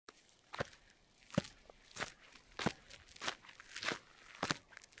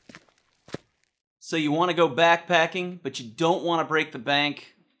So you want to go backpacking, but you don't want to break the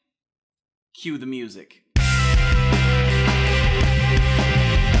bank? Cue the music.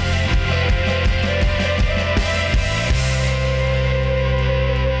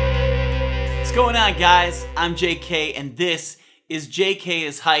 What's going on, guys? I'm JK, and this is JK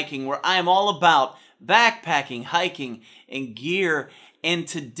is Hiking, where I am all about backpacking, hiking, and gear. And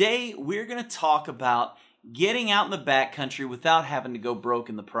today we're going to talk about getting out in the backcountry without having to go broke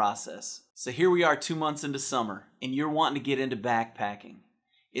in the process. So here we are 2 months into summer, and you're wanting to get into backpacking.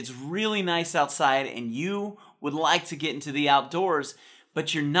 It's really nice outside, and you would like to get into the outdoors,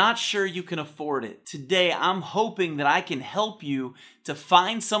 but you're not sure you can afford it. Today, I'm hoping that I can help you to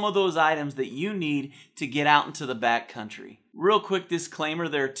find some of those items that you need to get out into the backcountry. Real quick disclaimer,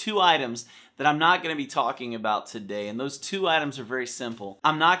 there are 2 items that I'm not going to be talking about today, and those 2 items are very simple.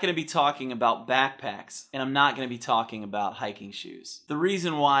 I'm not going to be talking about backpacks, and I'm not going to be talking about hiking shoes. The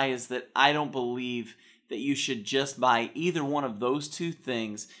reason why is that I don't believe that you should just buy either one of those 2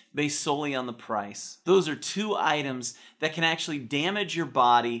 things based solely on the price. Those are 2 items that can actually damage your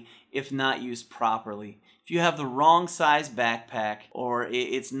body if not used properly. If you have the wrong size backpack or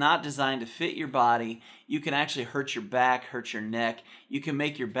it's not designed to fit your body, you can actually hurt your back, hurt your neck. You can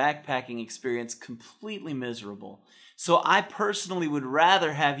make your backpacking experience completely miserable. So I personally would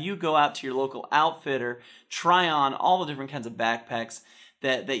rather have you go out to your local outfitter, try on all the different kinds of backpacks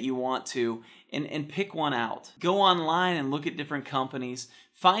that you want to, and pick one out. Go online and look at different companies.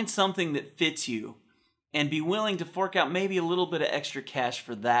 Find something that fits you and be willing to fork out maybe a little bit of extra cash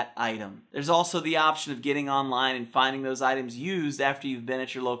for that item. There's also the option of getting online and finding those items used after you've been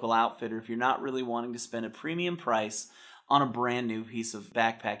at your local outfitter if you're not really wanting to spend a premium price on a brand new piece of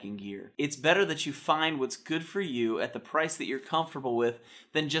backpacking gear. It's better that you find what's good for you at the price that you're comfortable with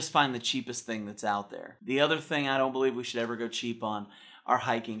than just find the cheapest thing that's out there. The other thing I don't believe we should ever go cheap on are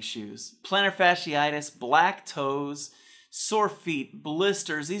hiking shoes. Plantar fasciitis, black toes, sore feet,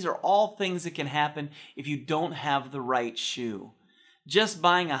 blisters, these are all things that can happen if you don't have the right shoe. Just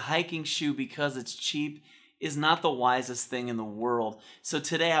buying a hiking shoe because it's cheap is not the wisest thing in the world. So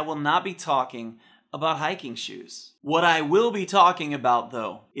today I will not be talking about hiking shoes. What I will be talking about,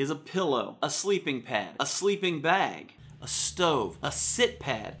 though, is a pillow, a sleeping pad, a sleeping bag, a stove, a sit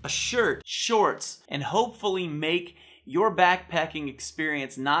pad, a shirt, shorts, and hopefully make your backpacking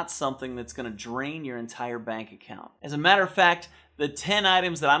experience not something that's going to drain your entire bank account. As a matter of fact, the 10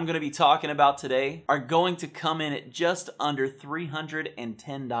 items that I'm going to be talking about today are going to come in at just under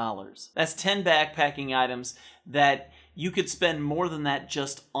 $310. That's 10 backpacking items that you could spend more than that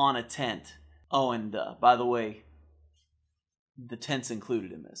just on a tent. Oh, and by the way, the tent's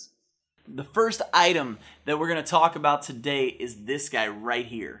included in this. The first item that we're going to talk about today is this guy right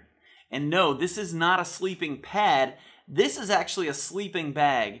here. And no, this is not a sleeping pad. This is actually a sleeping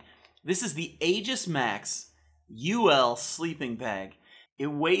bag. This is the Aegis Max UL sleeping bag. It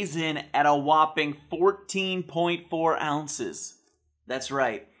weighs in at a whopping 14.4 ounces. That's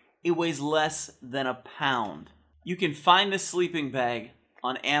right, it weighs less than a pound. You can find this sleeping bag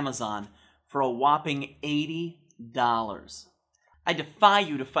on Amazon for a whopping $80. I defy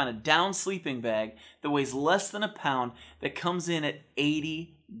you to find a down sleeping bag that weighs less than a pound that comes in at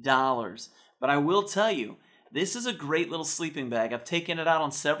 $80. But I will tell you, this is a great little sleeping bag. I've taken it out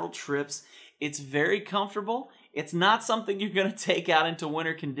on several trips. It's very comfortable. It's not something you're going to take out into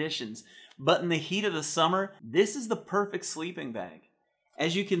winter conditions. But in the heat of the summer, this is the perfect sleeping bag.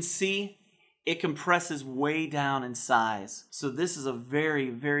 As you can see, it compresses way down in size. So this is a very,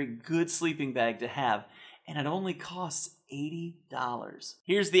 very good sleeping bag to have. And it only costs $80.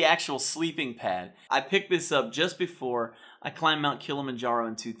 Here's the actual sleeping pad. I picked this up just before I climbed Mount Kilimanjaro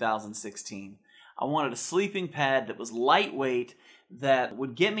in 2016. I wanted a sleeping pad that was lightweight, that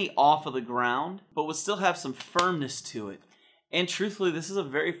would get me off of the ground, but would still have some firmness to it. And truthfully, this is a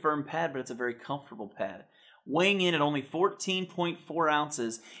very firm pad, but it's a very comfortable pad. Weighing in at only 14.4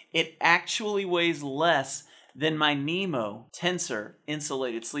 ounces, it actually weighs less than my Nemo Tensor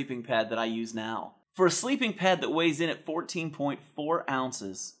insulated sleeping pad that I use now. For a sleeping pad that weighs in at 14.4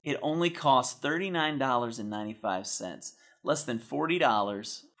 ounces, it only costs $39.95, less than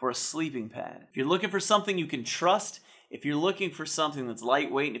 $40 for a sleeping pad. If you're looking for something you can trust, if you're looking for something that's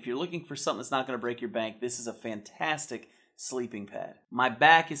lightweight, and if you're looking for something that's not going to break your bank, this is a fantastic sleeping pad. My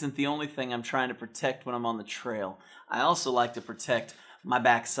back isn't the only thing I'm trying to protect when I'm on the trail. I also like to protect my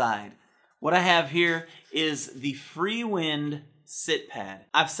backside. What I have here is the Freewind sit pad.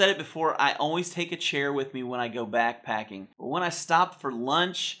 I've said it before, I always take a chair with me when I go backpacking. But when I stop for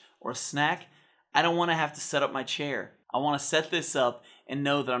lunch or a snack, I don't want to have to set up my chair. I want to set this up and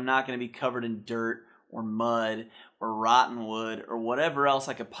know that I'm not going to be covered in dirt or mud or rotten wood or whatever else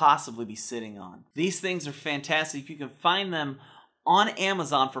I could possibly be sitting on. These things are fantastic. You can find them on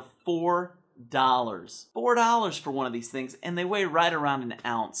Amazon for $4. $4 for one of these things, and they weigh right around an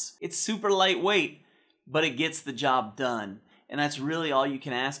ounce. It's super lightweight, but it gets the job done. And that's really all you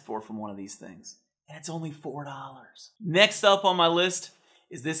can ask for from one of these things. And it's only $4. Next up on my list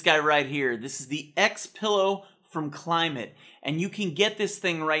is this guy right here. This is the X Pillow from Climate. And you can get this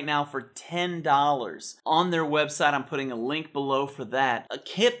thing right now for $10 on their website. I'm putting a link below for that. A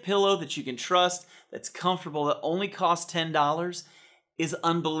kit pillow that you can trust, that's comfortable, that only costs $10 is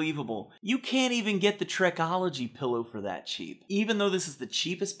unbelievable. You can't even get the Trekology pillow for that cheap. Even though this is the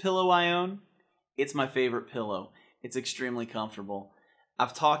cheapest pillow I own, it's my favorite pillow. It's extremely comfortable.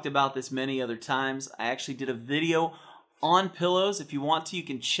 I've talked about this many other times. I actually did a video on pillows. If you want to, you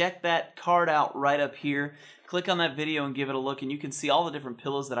can check that card out right up here. Click on that video and give it a look, and you can see all the different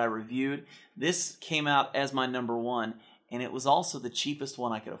pillows that I reviewed. This came out as my #1, and it was also the cheapest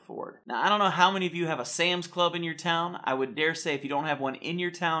one I could afford. Now, I don't know how many of you have a Sam's Club in your town. I would dare say if you don't have one in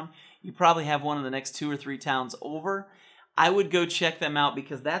your town, you probably have one in the next 2 or 3 towns over. I would go check them out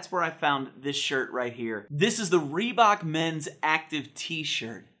because that's where I found this shirt right here. This is the Reebok Men's Active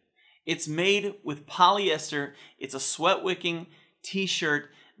T-shirt. It's made with polyester. It's a sweat-wicking T-shirt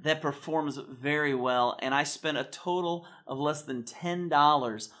that performs very well, and I spent a total of less than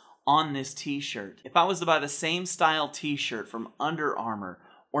 $10 on this T-shirt. If I was to buy the same style T-shirt from Under Armour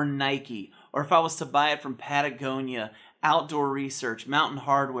or Nike, or if I was to buy it from Patagonia, Outdoor Research, Mountain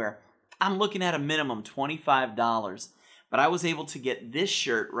Hardwear, I'm looking at a minimum $25. But I was able to get this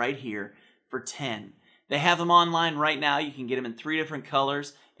shirt right here for $10. They have them online right now. You can get them in 3 different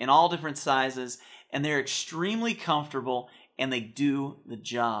colors, in all different sizes, and they're extremely comfortable, and they do the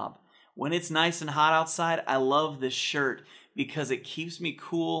job. When it's nice and hot outside, I love this shirt because it keeps me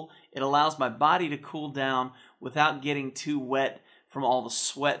cool. It allows my body to cool down without getting too wet from all the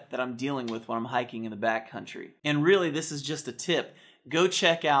sweat that I'm dealing with when I'm hiking in the backcountry. And really, this is just a tip. Go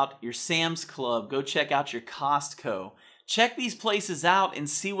check out your Sam's Club. Go check out your Costco. Check these places out and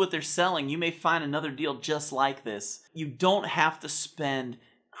see what they're selling. You may find another deal just like this. You don't have to spend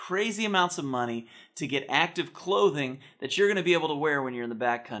crazy amounts of money to get active clothing that you're going to be able to wear when you're in the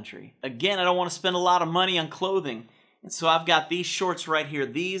backcountry. Again, I don't want to spend a lot of money on clothing, and so I've got these shorts right here.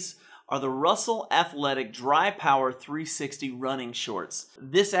 These are the Russell Athletic Dry Power 360 running shorts.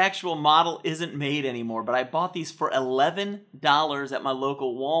 This actual model isn't made anymore, but I bought these for $11 at my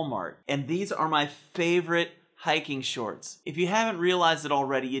local Walmart, and these are my favorite hiking shorts. If you haven't realized it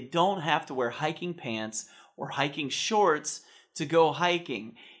already, you don't have to wear hiking pants or hiking shorts to go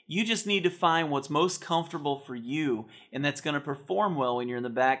hiking. You just need to find what's most comfortable for you and that's going to perform well when you're in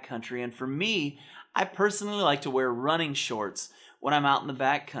the backcountry. And for me, I personally like to wear running shorts when I'm out in the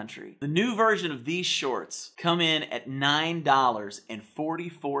backcountry. The new version of these shorts come in at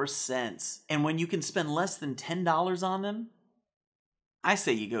 $9.44. And when you can spend less than $10 on them, I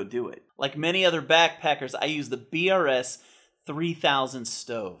say you go do it. Like many other backpackers, I use the BRS 3000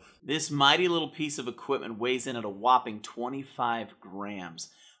 stove. This mighty little piece of equipment weighs in at a whopping 25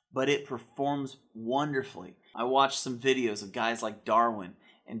 grams, but it performs wonderfully. I watched some videos of guys like Darwin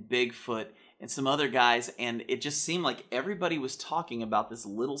and Bigfoot and some other guys, and it just seemed like everybody was talking about this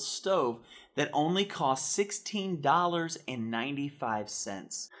little stove that only cost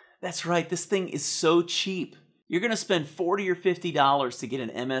 $16.95. That's right, this thing is so cheap. You're going to spend $40 or $50 to get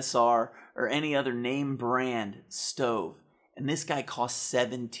an MSR or any other name brand stove. And this guy costs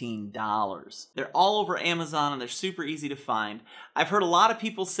 $17. They're all over Amazon and they're super easy to find. I've heard a lot of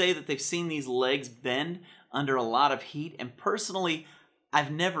people say that they've seen these legs bend under a lot of heat. And personally,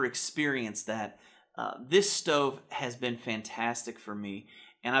 I've never experienced that. This stove has been fantastic for me.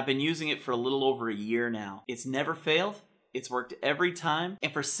 And I've been using it for a little over a year now. It's never failed. It's worked every time.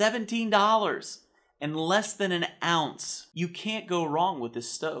 And for $17, and less than an ounce, you can't go wrong with this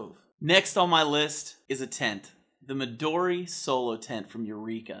stove. Next on my list is a tent, the Midori Solo tent from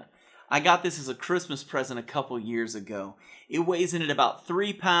Eureka. I got this as a Christmas present a couple years ago. It weighs in at about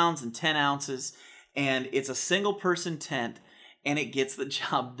 3 pounds and 10 ounces, and it's a single person tent, and it gets the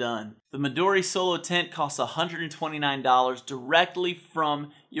job done. The Midori Solo tent costs $129 directly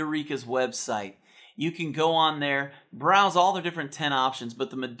from Eureka's website. You can go on there, browse all the different tent options, but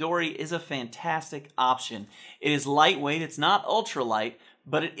the Midori is a fantastic option. It is lightweight. It's not ultralight,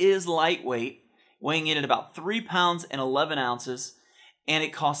 but it is lightweight, weighing in at about 3 pounds and 11 ounces, and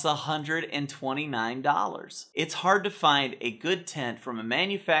it costs $129. It's hard to find a good tent from a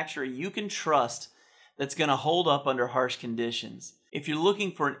manufacturer you can trust that's going to hold up under harsh conditions. If you're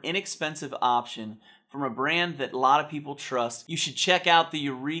looking for an inexpensive option from a brand that a lot of people trust, you should check out the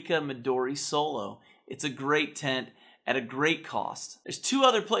Eureka Midori Solo. It's a great tent at a great cost. There's two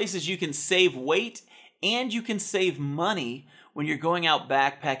other places you can save weight and you can save money when you're going out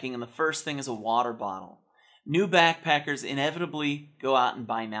backpacking, and the first thing is a water bottle. New backpackers inevitably go out and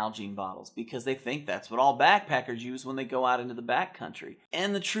buy Nalgene bottles because they think that's what all backpackers use when they go out into the backcountry.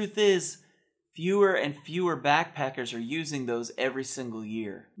 And the truth is, fewer and fewer backpackers are using those every single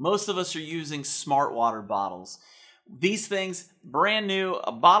year. Most of us are using Smartwater bottles. These things, brand new,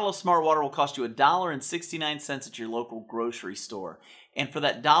 a bottle of Smartwater will cost you $1.69 at your local grocery store. And for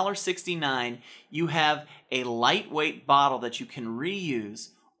that $1.69, you have a lightweight bottle that you can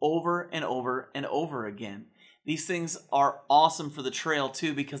reuse over and over and over again. These things are awesome for the trail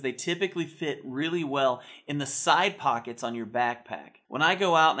too because they typically fit really well in the side pockets on your backpack. When I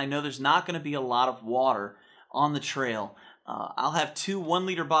go out and I know there's not going to be a lot of water on the trail, I'll have two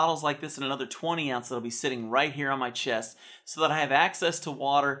 1-liter bottles like this and another 20-ounce that'll be sitting right here on my chest so that I have access to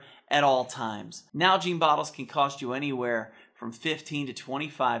water at all times. Nalgene bottles can cost you anywhere from $15 to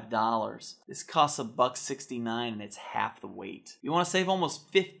 $25. This costs $1.69 and it's half the weight. You want to save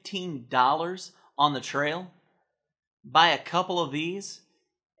almost $15 on the trail? Buy a couple of these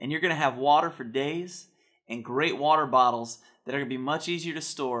and you're going to have water for days and great water bottles that are going to be much easier to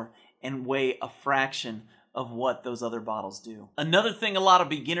store and weigh a fraction of what those other bottles do. Another thing a lot of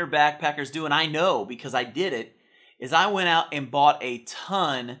beginner backpackers do, and I know because I did it, is I went out and bought a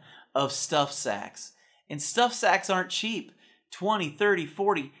ton of stuff sacks. And stuff sacks aren't cheap. $20, $30,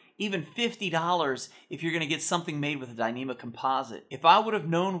 $40, even $50 if you're going to get something made with a Dyneema composite. If I would have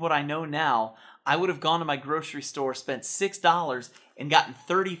known what I know now, I would have gone to my grocery store, spent $6, and gotten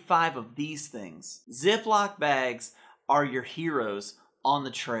 35 of these things. Ziploc bags are your heroes on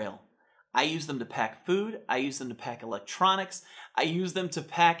the trail. I use them to pack food, I use them to pack electronics, I use them to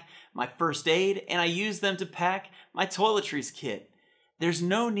pack my first aid, and I use them to pack my toiletries kit. There's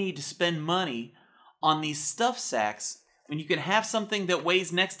no need to spend money on these stuff sacks when you can have something that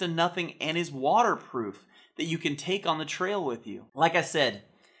weighs next to nothing and is waterproof that you can take on the trail with you. Like I said,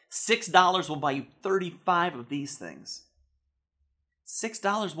 $6 will buy you 35 of these things.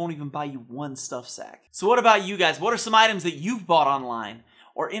 $6 won't even buy you one stuff sack. So what about you guys? What are some items that you've bought online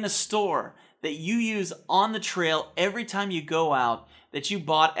or in a store that you use on the trail every time you go out that you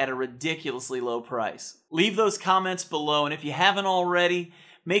bought at a ridiculously low price? Leave those comments below, and if you haven't already,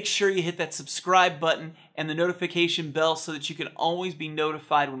 make sure you hit that subscribe button and the notification bell so that you can always be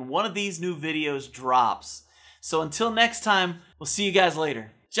notified when one of these new videos drops. So until next time, we'll see you guys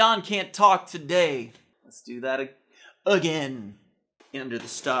later. John can't talk today. Let's do that again. Under the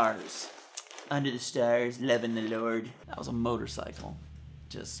stars. Under the stars, loving the Lord. That was a motorcycle.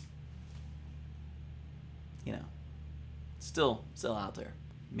 Just, you know, still out there.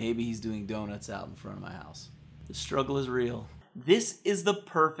 Maybe he's doing donuts out in front of my house. The struggle is real. This is the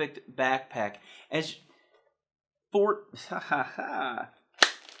perfect backpack as for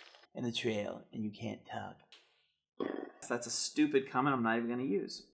in the trail, and you can't talk. That's a stupid comment I'm not even going to use.